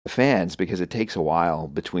fans because it takes a while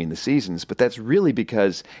between the seasons, but that's really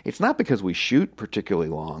because it's not because we shoot particularly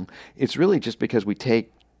long. It's really just because we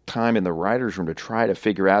take time in the writer's room to try to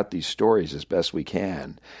figure out these stories as best we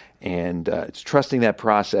can. And it's trusting that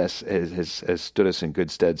process has stood us in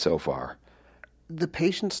good stead so far. The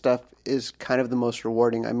patient stuff is kind of the most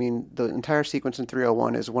rewarding. I mean, the entire sequence in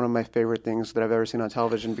 301 is one of my favorite things that I've ever seen on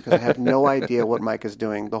television because I have no idea what Mike is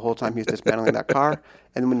doing the whole time he's dismantling that car.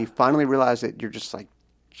 And when you finally realize it, you're just like,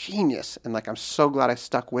 genius. And like, I'm so glad I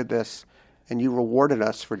stuck with this. And you rewarded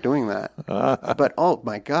us for doing that. But, oh,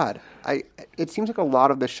 my God. It seems like a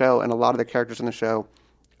lot of the show and a lot of the characters in the show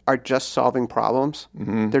are just solving problems.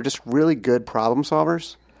 Mm-hmm. They're just really good problem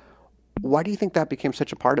solvers. Why do you think that became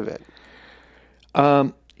such a part of it?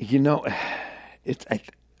 You know, I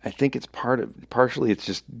think it's partially it's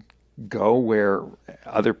just go where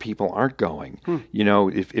other people aren't going. You know,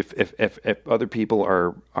 if other people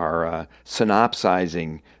are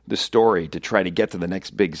synopsizing the story to try to get to the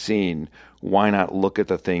next big scene, why not look at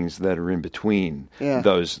the things that are in between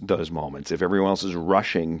those moments? If everyone else is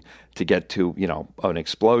rushing to get to, you know, an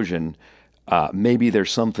explosion, maybe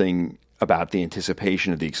there's something about the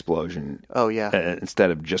anticipation of the explosion. Oh yeah.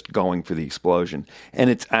 Instead of just going for the explosion.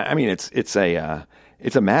 And it's a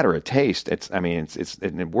matter of taste.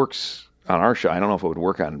 It works on our show. I don't know if it would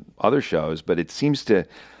work on other shows, but it seems to.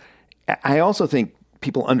 I also think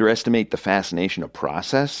people underestimate the fascination of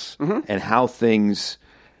process and how things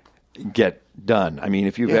get done. I mean,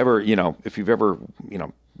 if you've ever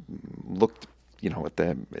looked, you know, at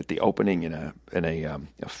the opening in a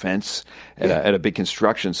fence at a big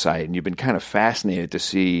construction site, and you've been kind of fascinated to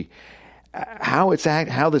see how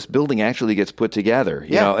this building actually gets put together,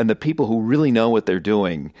 you know, and the people who really know what they're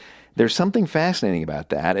doing. There's something fascinating about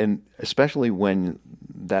that, and especially when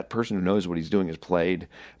that person who knows what he's doing is played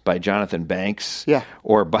by Jonathan Banks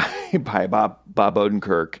or by Bob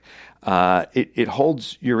Odenkirk. It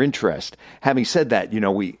holds your interest. Having said that, you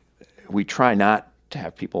know, we try not to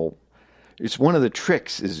have people. It's one of the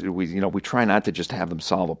tricks is we try not to just have them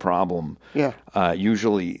solve a problem. Yeah.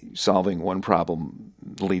 Usually solving one problem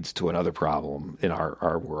leads to another problem in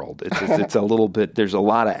our world. It's a little bit. There's a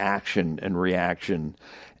lot of action and reaction,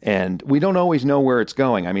 and we don't always know where it's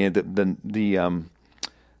going. I mean, the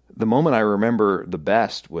moment I remember the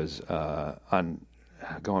best was on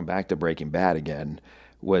going back to Breaking Bad again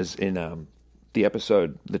was in the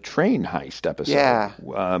episode, the train heist episode. Yeah.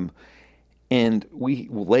 And we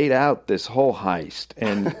laid out this whole heist,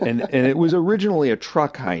 and it was originally a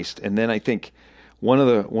truck heist, and then I think one of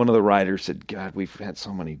the writers said, "God, we've had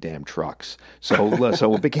so many damn trucks,"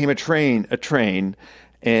 so it became a train,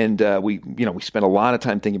 and we spent a lot of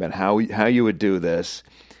time thinking about how you would do this,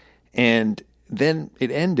 and then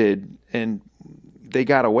it ended, and they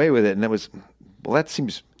got away with it, and that was, well, that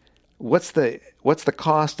seems, what's the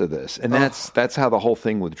cost of this, and that's how the whole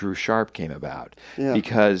thing with Drew Sharp came about,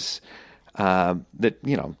 because.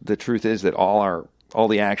 The truth is that all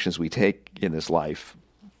the actions we take in this life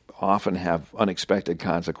often have unexpected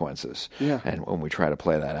consequences. Yeah. And when we try to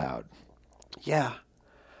play that out. Yeah.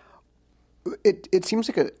 It seems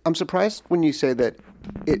like I'm surprised when you say that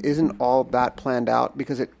it isn't all that planned out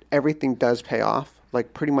because everything does pay off.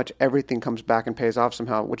 Like pretty much everything comes back and pays off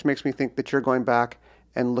somehow, which makes me think that you're going back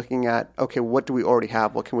and looking at, okay, what do we already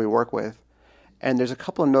have? What can we work with? And there's a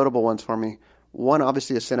couple of notable ones for me. One,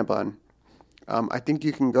 obviously, is Cinnabon. I think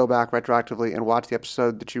you can go back retroactively and watch the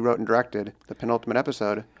episode that you wrote and directed, the penultimate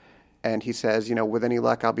episode, and he says, you know, with any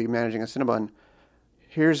luck, I'll be managing a Cinnabon.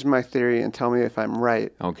 Here's my theory, and tell me if I'm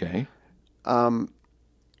right. Okay.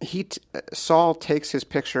 Saul takes his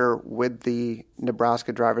picture with the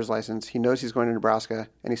Nebraska driver's license. He knows he's going to Nebraska,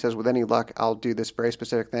 and he says, with any luck, I'll do this very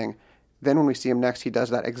specific thing. Then when we see him next, he does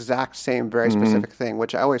that exact same very specific thing,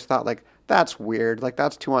 which I always thought, like, that's weird. Like,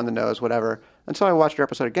 that's too on the nose, whatever. Until I watched your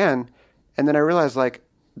episode again, and then I realized, like,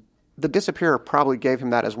 the disappearer probably gave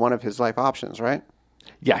him that as one of his life options, right?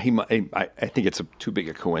 Yeah, I think it's too big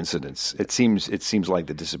a coincidence. It seems like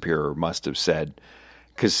the disappearer must have said,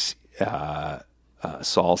 because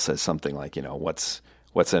Saul says something like, you know, what's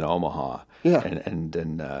in Omaha? Yeah, and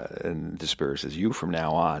the disappearer says, you from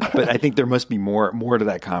now on. But I think there must be more to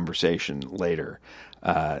that conversation later,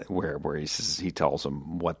 where he tells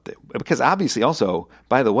him because obviously also,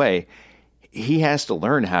 by the way, he has to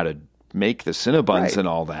learn how to make the Cinnabons and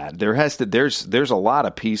all that. There's a lot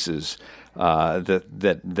of pieces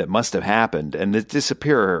that must have happened, and the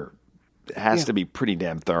disappearer has to be pretty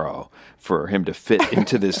damn thorough for him to fit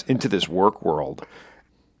into this work world.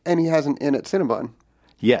 And he has an in at Cinnabon.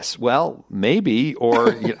 Yes, well, maybe,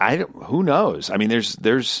 or who knows? I mean,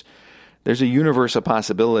 there's a universe of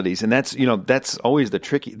possibilities, and that's always the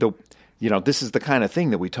tricky. this is the kind of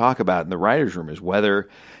thing that we talk about in the writers' room: is whether,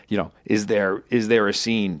 is there a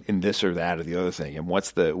scene in this or that or the other thing, and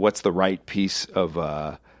what's the right piece of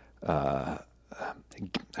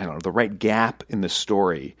I don't know, the right gap in the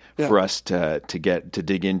story for us to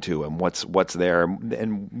dig into, and what's there,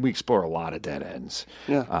 and we explore a lot of dead ends.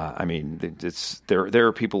 Yeah. I mean, there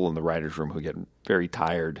are people in the writers' room who get very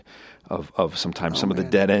tired of sometimes some of the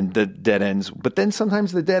dead ends, but then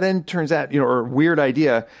sometimes the dead end turns out, or a weird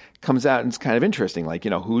idea comes out and it's kind of interesting. Like,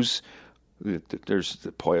 there's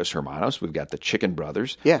the Pollos Hermanos. We've got the Chicken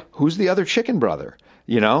Brothers. Yeah. Who's the other Chicken Brother?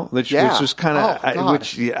 Which was kind of,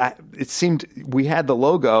 it seemed we had the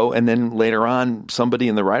logo, and then later on somebody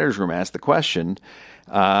in the writers' room asked the question,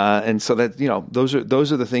 and so that those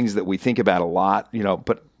are the things that we think about a lot.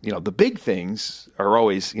 But the big things are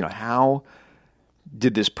always how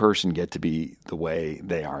did this person get to be the way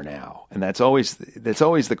they are now, and that's always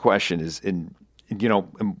the question. Is in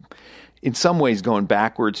some ways going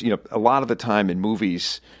backwards. A lot of the time in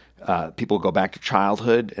movies, people go back to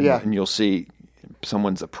childhood, and you'll see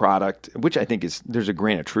someone's a product, which I think there's a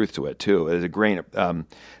grain of truth to it too. There's a grain of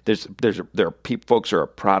folks are a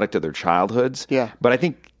product of their childhoods. Yeah. But I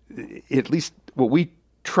think at least what we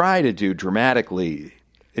try to do dramatically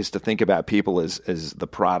is to think about people as the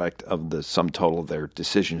product of the sum total of their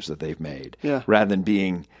decisions that they've made, rather than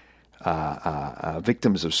being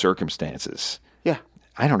victims of circumstances. Yeah.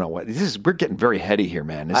 I don't know what this is. We're getting very heady here,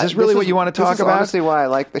 man. Is this really what you want to talk about? This is honestly why I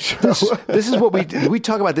like the show. This is what we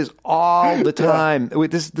talk about this all the time. Yeah.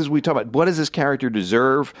 This we talk about. What does this character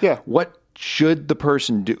deserve? Yeah. What should the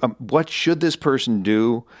person do? What should this person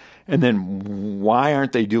do? And then why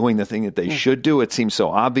aren't they doing the thing that they should do? It seems so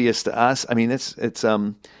obvious to us. I mean, this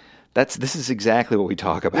is exactly what we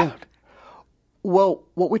talk about. Yeah. Well,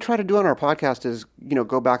 what we try to do on our podcast is,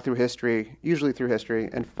 go back through history, usually through history,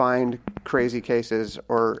 and find crazy cases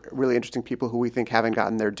or really interesting people who we think haven't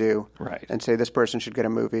gotten their due. Right. And say this person should get a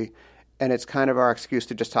movie. And it's kind of our excuse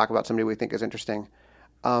to just talk about somebody we think is interesting.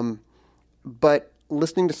 But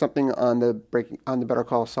listening to something on the Better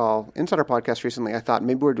Call Saul Insider podcast recently, I thought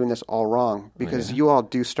maybe we're doing this all wrong, because you all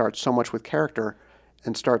do start so much with character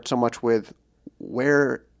and start so much with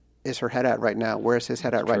where is her head at right now? Where is his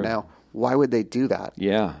head at right now? Why would they do that?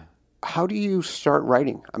 Yeah. How do you start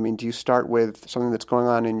writing? I mean, do you start with something that's going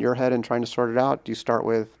on in your head and trying to sort it out? Do you start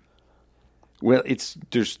with? Well,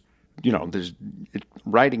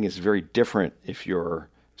 writing is very different if you're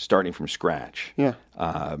starting from scratch. Yeah.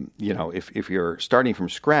 If you're starting from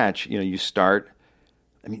scratch, you start.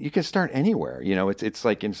 I mean, you can start anywhere. It's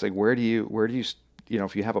like where do you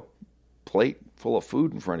if you have a plate full of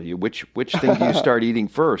food in front of you, which thing do you start eating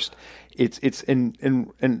first? It's when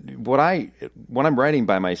I'm writing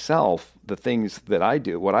by myself, the things that I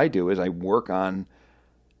do, what I do is I work on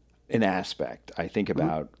an aspect. I think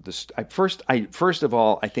about this. First of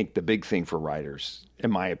all, I think the big thing for writers,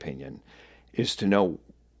 in my opinion, is to know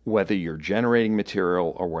whether you're generating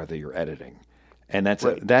material or whether you're editing. And that's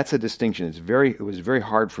a distinction. It was very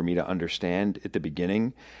hard for me to understand at the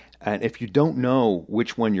beginning. And if you don't know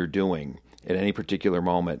which one you're doing at any particular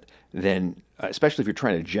moment, then especially if you're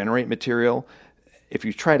trying to generate material, if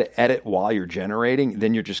you try to edit while you're generating,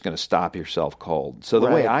 then you're just going to stop yourself cold. So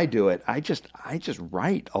the way I do it, I just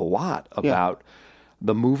write a lot about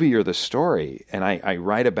the movie or the story, and I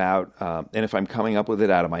write about, and if I'm coming up with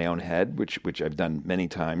it out of my own head, which I've done many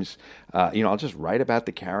times, I'll just write about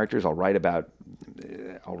the characters. I'll write about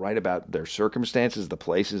their circumstances, the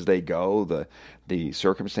places they go, the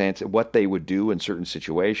circumstance, what they would do in certain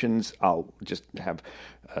situations. I'll just have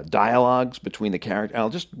dialogues between the characters. I'll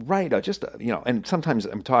just write. And sometimes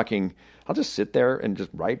I'll just sit there and just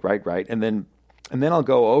write, and then I'll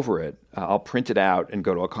go over it. I'll print it out and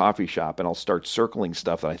go to a coffee shop, and I'll start circling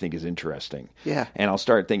stuff that I think is interesting. Yeah. And I'll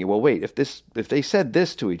start thinking, well, wait, if they said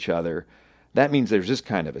this to each other, that means there's this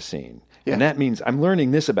kind of a scene. Yeah. And that means I'm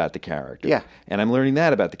learning this about the character. Yeah. And I'm learning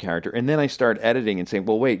that about the character. And then I start editing and saying,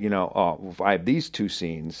 well, wait, if I have these two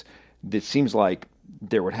scenes, it seems like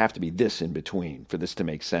there would have to be this in between for this to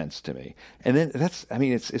make sense to me. And then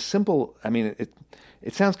it's simple. I mean,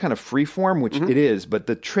 it sounds kind of free form, which it is, but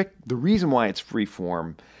the reason why it's free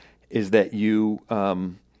form is that you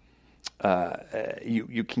can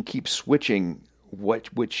keep switching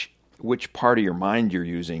which part of your mind you're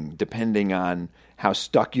using depending on how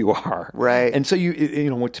stuck you are. Right. And so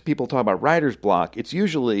when people talk about writer's block,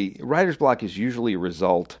 writer's block is usually a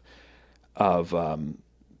result of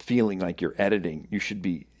feeling like you're editing.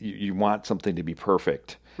 You want something to be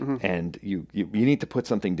perfect, and you need to put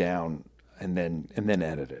something down and then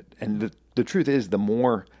edit it. And the truth is, the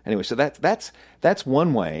more anyway. So that's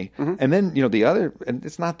one way. And then the other, and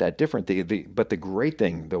it's not that different. But the great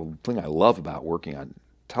thing, the thing I love about working on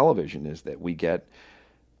television is that we get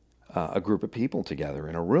a group of people together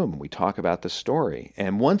in a room. We talk about the story,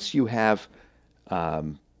 and once you have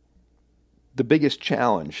the biggest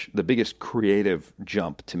challenge, the biggest creative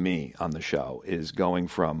jump to me on the show is going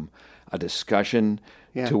from a discussion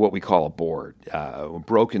to what we call a board, a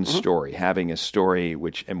broken story, having a story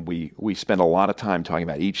and we spend a lot of time talking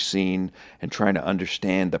about each scene and trying to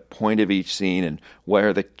understand the point of each scene and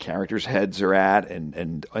where the characters' heads are at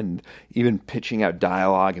and even pitching out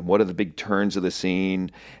dialogue and what are the big turns of the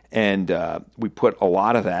scene. And we put a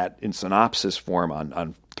lot of that in synopsis form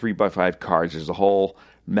on 3x5 cards. There's a whole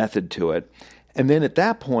method to it. And then at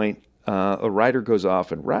that point, a writer goes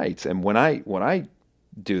off and writes. And when I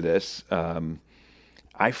do this,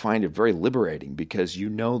 I find it very liberating because you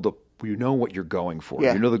know what you're going for.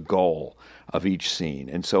 Yeah. You know the goal of each scene,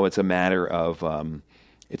 and so it's a matter of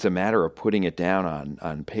putting it down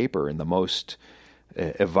on paper in the most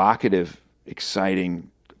evocative,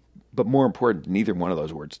 exciting, but more important, neither one of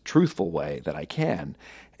those words, truthful way that I can.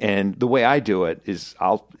 And the way I do it is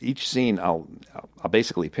I'll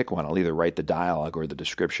basically pick one. I'll either write the dialogue or the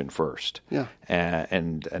description first. Yeah.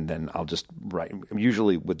 And then I'll just write.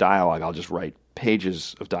 Usually with dialogue, I'll just write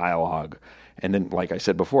pages of dialogue, and then, like I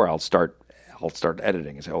said before, I'll start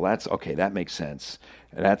editing and say, "Oh, that's okay. That makes sense.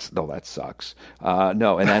 That sucks.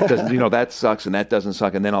 No, and that doesn't. That sucks, and that doesn't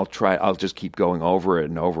suck." And then I'll just keep going over it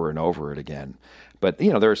and over and over it again. But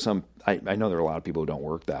there are some. I know there are a lot of people who don't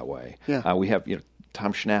work that way. Yeah. We have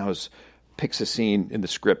Tom Schnauz picks a scene in the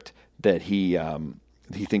script that he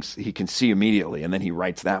thinks he can see immediately, and then he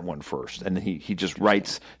writes that one first, and then he just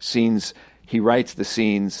writes scenes. He writes the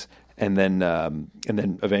scenes, and then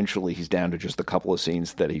eventually he's down to just a couple of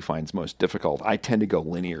scenes that he finds most difficult. I tend to go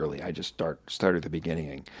linearly. I just start at the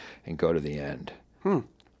beginning and go to the end.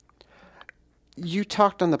 You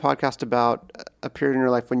talked on the podcast about a period in your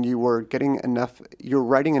life when you were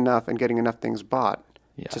writing enough and getting enough things bought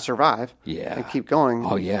to survive and keep going.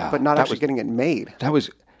 Oh, yeah. But not actually getting it made.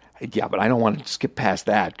 But I don't want to skip past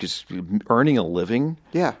that because earning a living,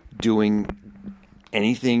 doing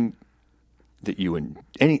anything that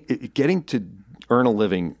getting to earn a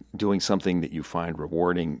living doing something that you find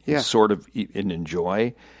rewarding and sort of and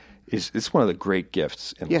enjoy it's one of the great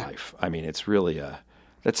gifts in life. I mean, it's really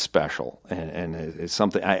that's special, and it's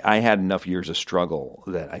something I had enough years of struggle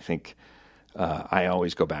that I think I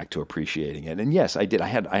always go back to appreciating it. And yes, I did. I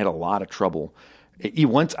had a lot of trouble.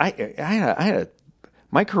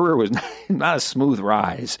 My career was not a smooth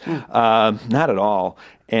rise, not at all.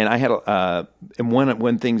 And I had and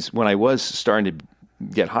when I was starting to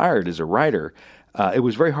get hired as a writer, it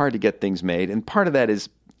was very hard to get things made. And part of that is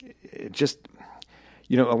just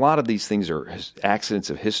a lot of these things are accidents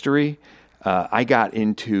of history. I got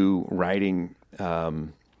into writing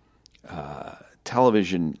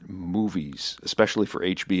television movies, especially for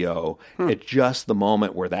HBO, at just the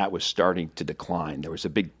moment where that was starting to decline. There was a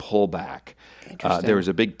big pullback.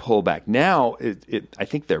 Now, I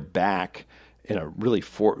think they're back in a really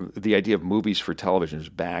the idea of movies for television is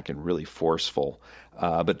back and really forceful.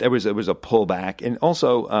 But there was a pullback, and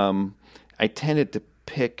also I tended to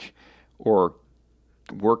pick or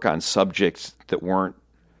work on subjects that weren't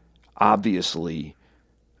obviously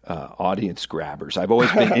audience grabbers. I've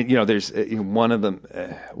always been, there's one of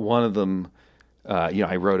them.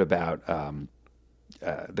 I wrote about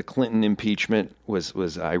the Clinton impeachment.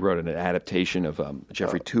 I wrote an adaptation of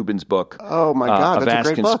Jeffrey Toobin's book. Oh my God, that's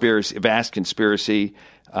a great book. Vast Conspiracy,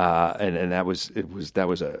 and that was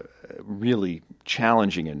a really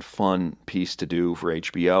challenging and fun piece to do for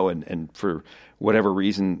HBO, and for whatever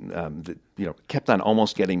reason, kept on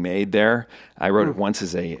almost getting made there. I wrote it once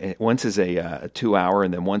as a 2-hour,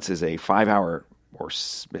 and then once as a 5-hour or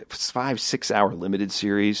 5-6 hour limited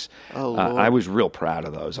series. I was real proud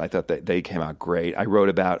of those. I thought that they came out great. I wrote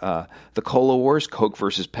about the Cola Wars, Coke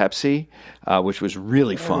versus Pepsi, which was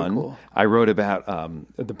really fun. Cool. I wrote about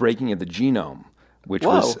the breaking of the genome, which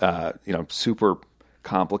was super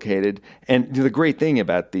complicated. And the great thing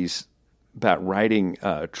about writing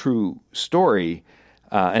a true story,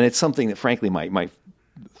 and it's something that frankly my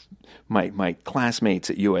classmates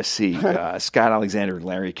at USC, Scott Alexander and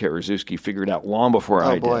Larry Karaszewski, figured out long before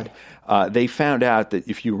I did. They found out that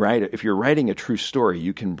if you're writing a true story,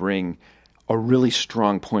 you can bring a really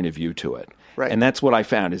strong point of view to it. Right. And that's what I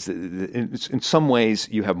found is that in some ways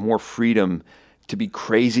you have more freedom to be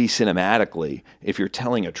crazy cinematically if you're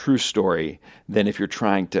telling a true story than if you're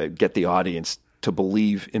trying to get the audience to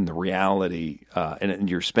believe in the reality, and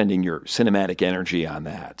you're spending your cinematic energy on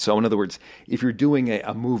that. So, in other words, if you're doing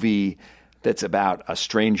a movie that's about a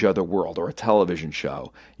strange other world or a television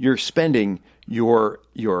show, you're spending your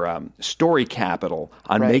story capital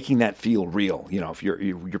on Right. making that feel real. If you're